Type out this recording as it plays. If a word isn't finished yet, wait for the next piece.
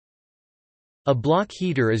A block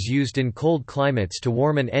heater is used in cold climates to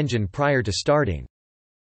warm an engine prior to starting.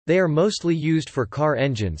 They are mostly used for car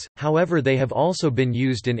engines, however they have also been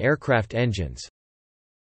used in aircraft engines.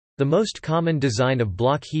 The most common design of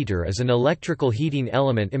block heater is an electrical heating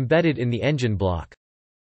element embedded in the engine block.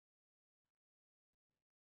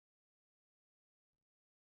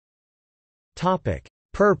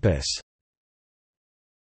 Purpose.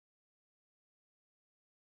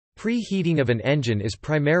 Preheating of an engine is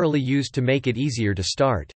primarily used to make it easier to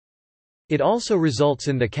start. It also results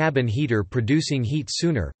in the cabin heater producing heat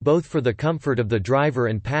sooner, both for the comfort of the driver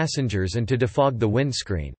and passengers and to defog the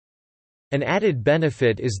windscreen. An added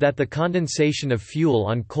benefit is that the condensation of fuel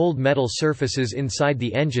on cold metal surfaces inside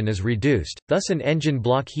the engine is reduced, thus an engine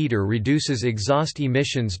block heater reduces exhaust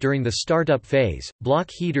emissions during the startup phase. Block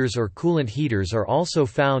heaters or coolant heaters are also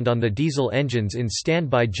found on the diesel engines in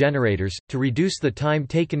standby generators, to reduce the time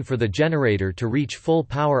taken for the generator to reach full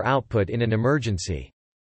power output in an emergency.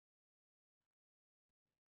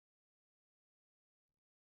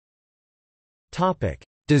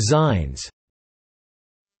 Designs.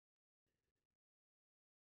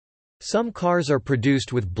 Some cars are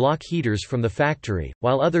produced with block heaters from the factory,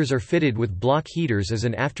 while others are fitted with block heaters as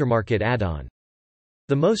an aftermarket add-on.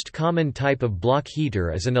 The most common type of block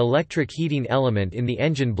heater is an electric heating element in the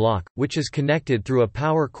engine block, which is connected through a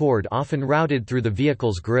power cord often routed through the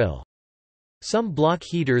vehicle's grille. Some block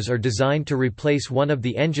heaters are designed to replace one of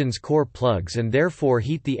the engine's core plugs and therefore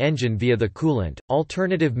heat the engine via the coolant.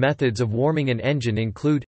 Alternative methods of warming an engine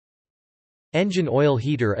include engine oil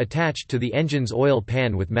heater attached to the engine's oil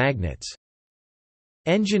pan with magnets.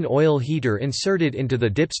 Engine oil heater inserted into the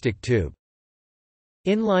dipstick tube.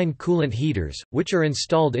 Inline coolant heaters, which are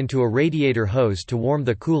installed into a radiator hose to warm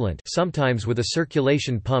the coolant, sometimes with a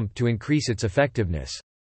circulation pump to increase its effectiveness.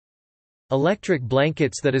 Electric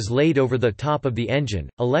blankets that is laid over the top of the engine.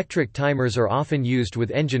 Electric timers are often used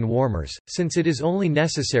with engine warmers, since it is only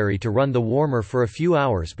necessary to run the warmer for a few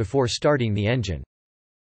hours before starting the engine.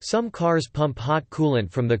 Some cars pump hot coolant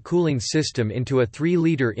from the cooling system into a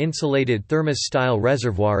 3-liter insulated thermos-style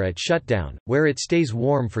reservoir at shutdown, where it stays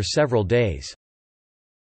warm for several days.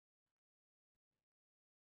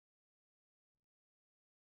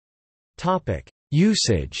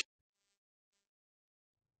 Usage.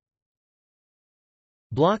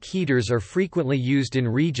 Block heaters are frequently used in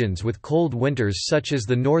regions with cold winters such as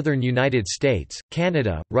the northern United States,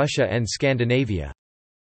 Canada, Russia and Scandinavia.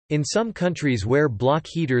 In some countries where block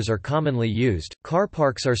heaters are commonly used, car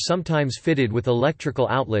parks are sometimes fitted with electrical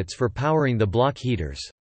outlets for powering the block heaters.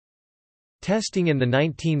 Testing in the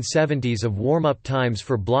 1970s of warm-up times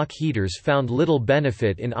for block heaters found little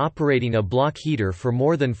benefit in operating a block heater for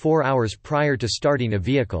more than 4 hours prior to starting a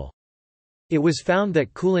vehicle. It was found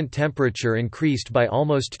that coolant temperature increased by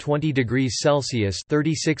almost 20 degrees Celsius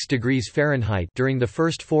 (36 degrees Fahrenheit) during the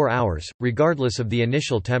first 4 hours, regardless of the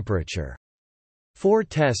initial temperature. 4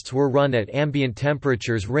 tests were run at ambient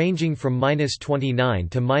temperatures ranging from -29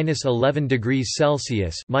 to -11 degrees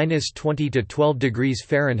Celsius (-20 to 12 degrees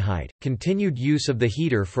Fahrenheit). Continued use of the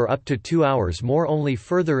heater for up to 2 hours more only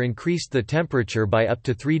further increased the temperature by up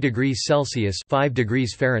to 3 degrees Celsius (5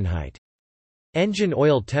 degrees Fahrenheit). Engine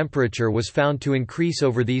oil temperature was found to increase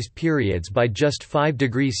over these periods by just 5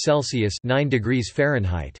 degrees Celsius (9 degrees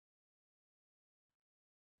Fahrenheit).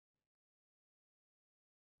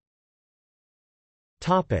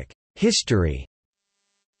 History.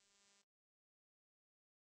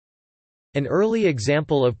 An early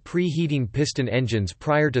example of preheating piston engines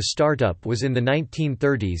prior to startup was in the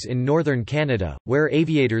 1930s in northern Canada, where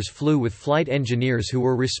aviators flew with flight engineers who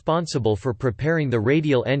were responsible for preparing the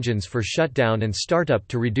radial engines for shutdown and startup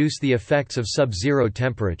to reduce the effects of sub-zero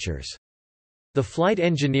temperatures. The flight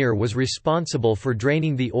engineer was responsible for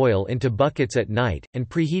draining the oil into buckets at night, and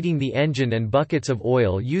preheating the engine and buckets of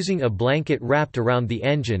oil using a blanket wrapped around the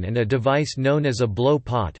engine and a device known as a blow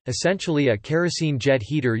pot, essentially a kerosene jet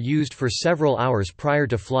heater used for several hours prior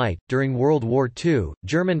to flight. During World War II,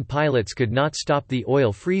 German pilots could not stop the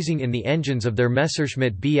oil freezing in the engines of their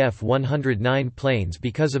Messerschmitt Bf 109 planes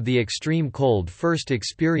because of the extreme cold first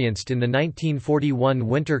experienced in the 1941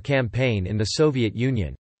 winter campaign in the Soviet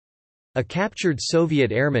Union. A captured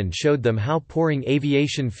Soviet airman showed them how pouring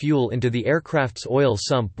aviation fuel into the aircraft's oil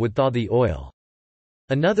sump would thaw the oil.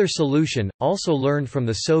 Another solution, also learned from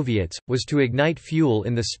the Soviets, was to ignite fuel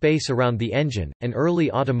in the space around the engine. An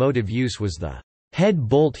early automotive use was the head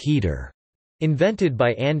bolt heater, invented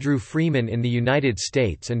by Andrew Freeman in the United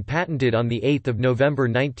States and patented on 8 November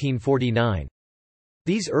 1949.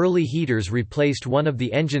 These early heaters replaced one of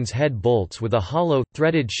the engine's head bolts with a hollow,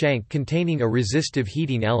 threaded shank containing a resistive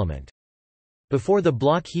heating element. Before the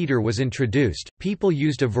block heater was introduced, people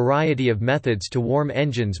used a variety of methods to warm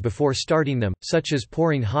engines before starting them, such as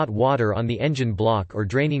pouring hot water on the engine block or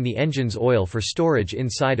draining the engine's oil for storage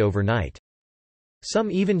inside overnight. Some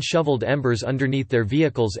even shoveled embers underneath their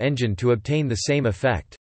vehicle's engine to obtain the same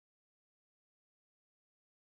effect.